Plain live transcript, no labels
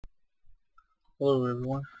Hello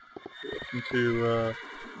everyone, welcome to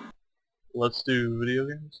Let's Do Video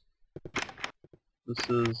Games. This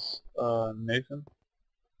is Nathan.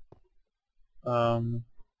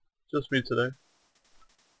 Just me today.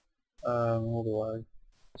 A little lag.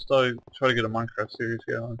 Still try to get a Minecraft series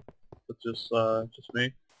going, but just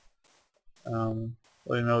me. Let you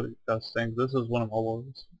know what you guys think. This is one of my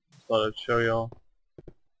worlds. Thought I'd show y'all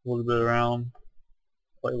a little bit around,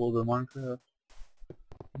 play a little bit of Minecraft.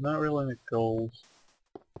 Not really any goals,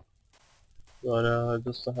 but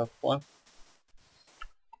just to have fun.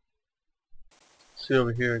 See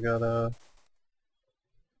over here, I got a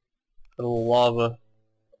little lava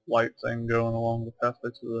light thing going along the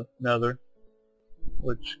pathway to the nether,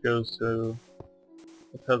 which goes to,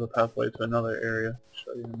 it has a pathway to another area. I'll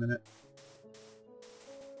show you in a minute.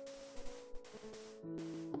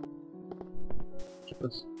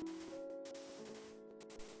 Just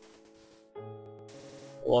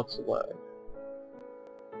lots of lag.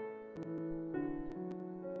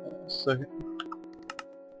 A second.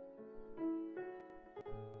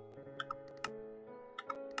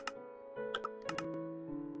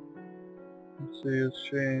 Let's see, it's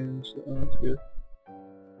changed. Oh, that's good.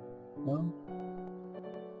 Well,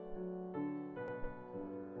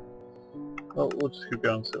 we'll just keep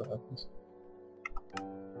going and see what happens.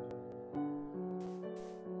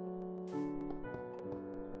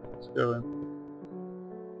 Let's go in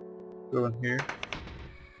here.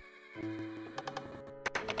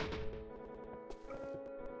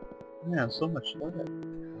 Man, so much lag.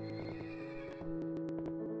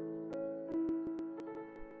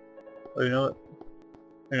 Oh, you know what?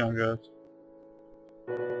 Hang on, guys.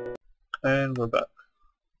 And we're back.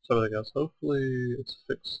 Sorry guys, hopefully it's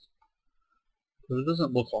fixed. But it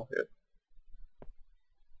doesn't look like it.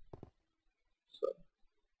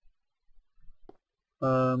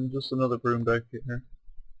 So just another room back here.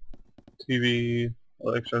 TV,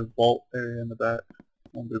 extra vault area in the back.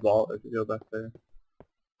 Won't be vault if you go back there.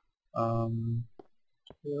 Yeah,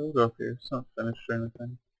 we'll go up here. It's not finished or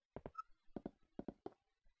anything.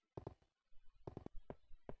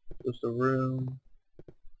 Just a room.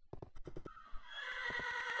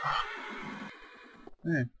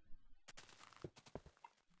 Hey.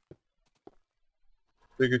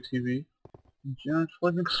 Bigger TV. Giant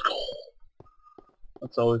flaming skull.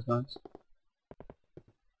 That's always nice.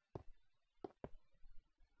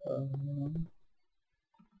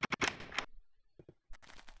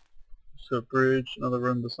 So a bridge, another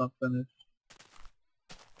room that's not finished.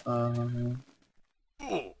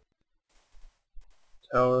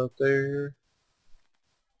 Tower up there.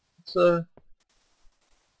 Let's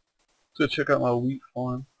go check out my wheat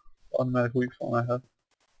farm. Automatic wheat farm I have.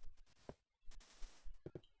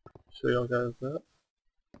 Show y'all guys that.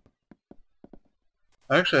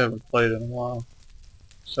 I actually haven't played in a while.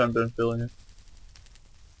 Just haven't been feeling it.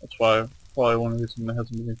 That's why probably one reason there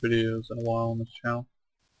hasn't been any videos in a while on this channel.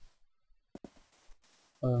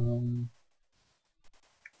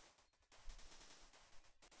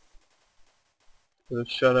 A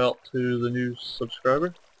shout out to the new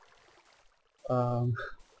subscriber.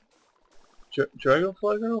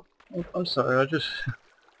 Dragonfly Girl? I'm sorry, I just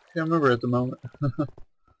can't remember at the moment.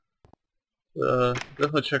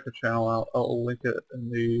 Definitely check her channel out. I'll link it in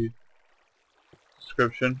the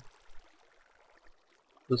description.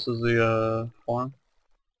 This is the farm.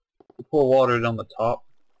 You pour water down the top.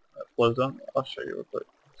 That flows down. I'll show you real quick.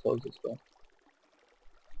 Close this door.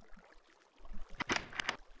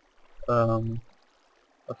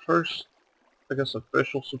 The first, I guess,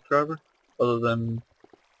 official subscriber, other than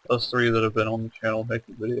us three that have been on the channel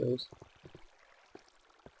making videos.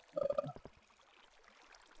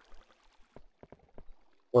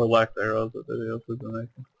 Or lack thereof, the videos we've been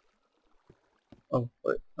making. Oh,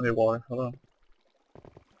 wait, I need water, hold on.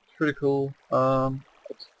 It's pretty cool. I'll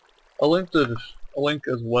link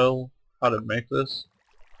as well how to make this.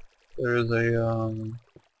 There is a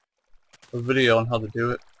video on how to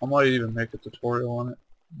do it. I might even make a tutorial on it.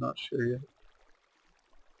 I'm not sure yet.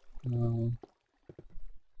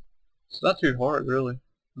 It's not too hard, really,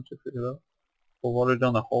 once you figure it out. Pour water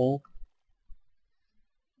down the hole,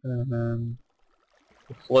 and then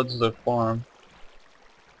it floods the farm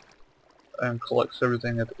and collects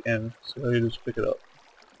everything at the end, so you just pick it up.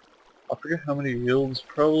 I forget how many yields,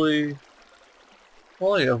 probably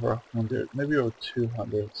over 100, maybe over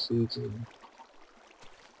 200 seeds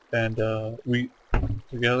and wheat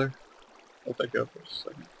together. Let that go for a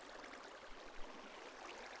second.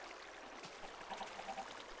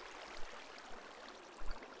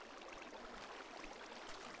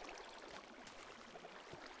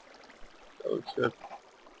 That looks good.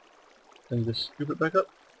 Then just scoop it back up.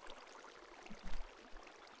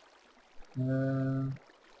 And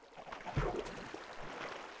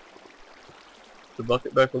the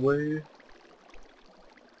bucket back away.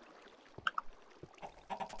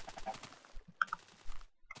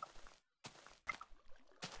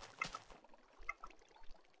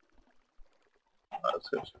 Let's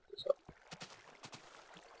go check this out.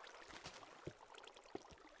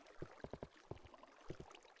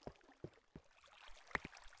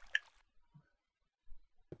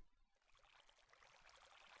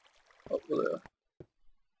 Over there.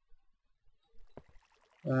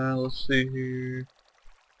 And let's see here.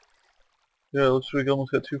 Yeah, looks like we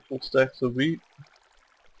almost got 2 full stacks of wheat.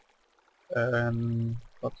 And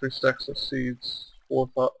about 3 stacks of seeds. 4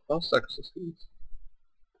 or 5 stacks of seeds.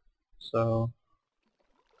 So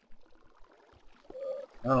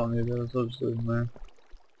I don't need those, I'll just leave them there.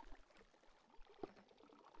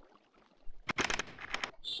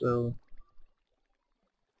 So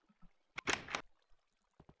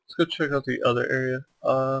let's go check out the other area.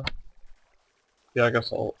 Yeah, I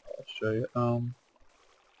guess I'll show you. I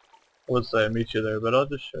would say I'd meet you there, but I'll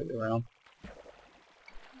just show you around.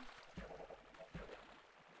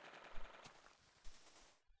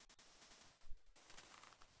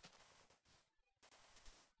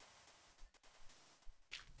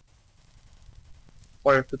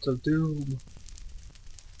 Fire pits of doom.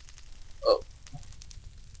 Oh. I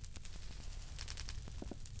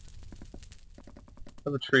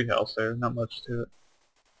have a tree house there, not much to it.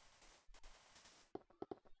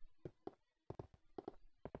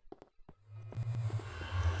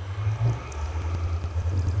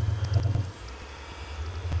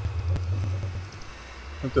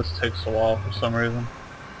 I think this takes a while for some reason.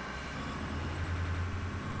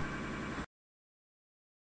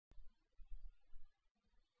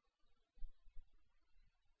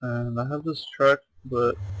 And I have this truck,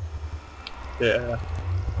 but yeah,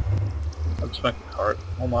 I'll just make a cart.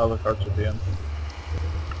 All my other carts will be in.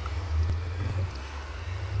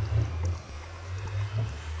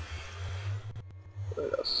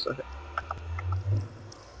 Wait a second.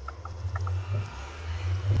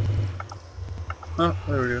 Oh,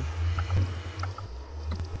 there we go.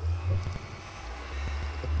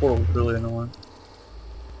 The portal's really annoying.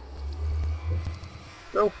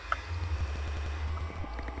 Go!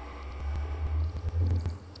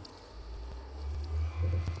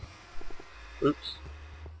 Oops.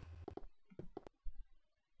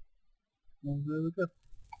 Well, there we go.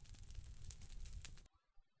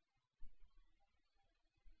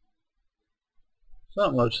 It's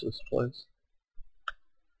not much this place.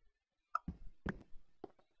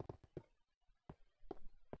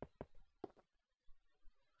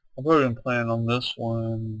 I've already been playing on this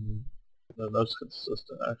one the most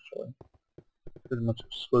consistent actually. Pretty much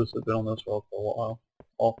exclusive, been on this world for a while.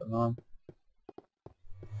 Off and on.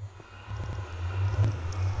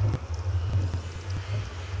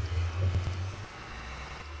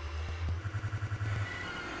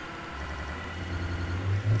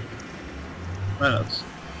 Man, it's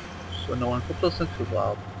so annoying. Put this in too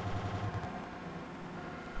loud.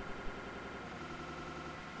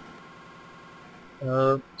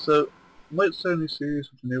 So might start a new series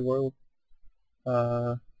with the New World.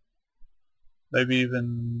 Maybe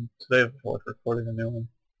even today if I feel like recording a new one.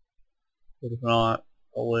 But if not,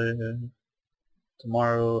 probably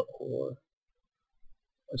tomorrow or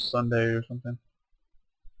a Sunday or something.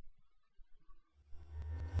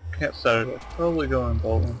 Can't Saturday. Probably going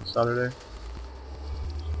bowling Saturday.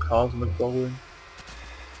 Cosmic bowling.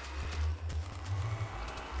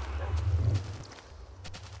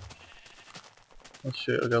 Oh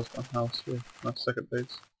shit, I got my house here. My second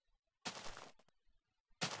base.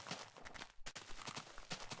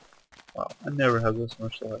 Wow, I never had this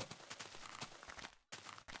much light.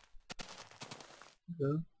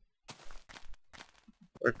 Okay.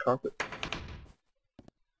 Red carpet.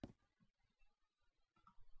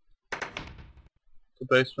 The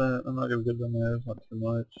basement, I'm not gonna get in there, it's not too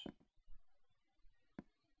much.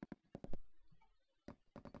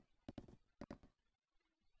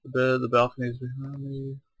 The bed, the balcony's behind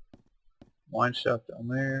me. Wine shaft down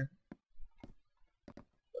there.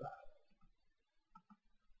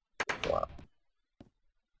 Wow.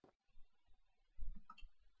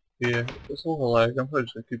 Yeah, it's a little lag. I'm probably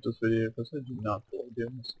just gonna keep this video because I do not feel like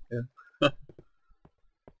doing this again.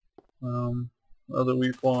 Another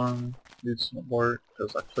wheat farm needs some work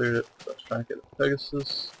because I cleared it. I was trying to get a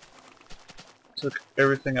Pegasus. Took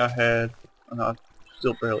everything I had and I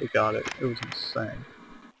still barely got it. It was insane.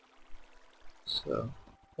 So,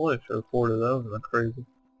 boy, if I recorded that would have been crazy.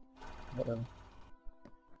 Whatever.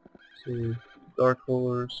 See, Dark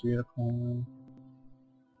Horse, Unicorn.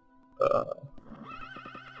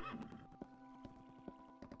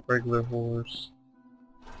 regular horse.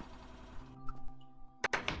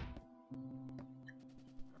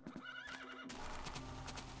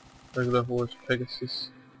 Regular horse, Pegasus.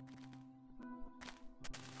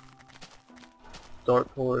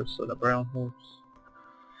 Dark horse and a brown horse.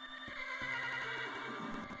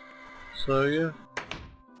 So yeah,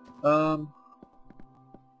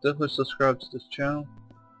 definitely subscribe to this channel.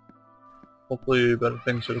 Hopefully better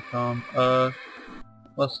things should come.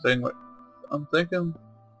 Last thing, I'm thinking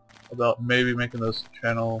about maybe making this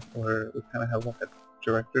channel where we kind of have like a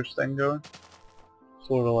director's thing going,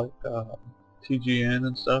 sort of like TGN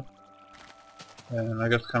and stuff, and I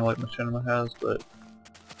guess kind of like Machinima has, but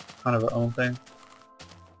kind of our own thing.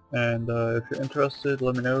 And if you're interested,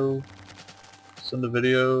 let me know. Send a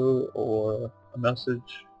video or a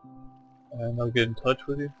message, and I'll get in touch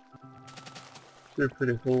with you. Should be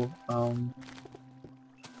pretty cool.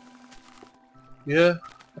 Yeah,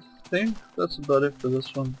 I think that's about it for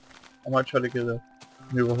this one. I might try to get a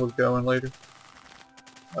new hook going later.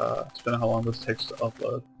 It's been how long this takes to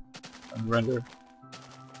upload and render.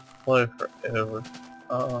 Probably forever.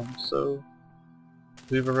 So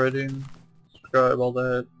leave a rating, subscribe, all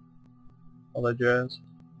that jazz.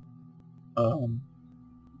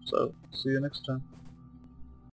 So see you next time.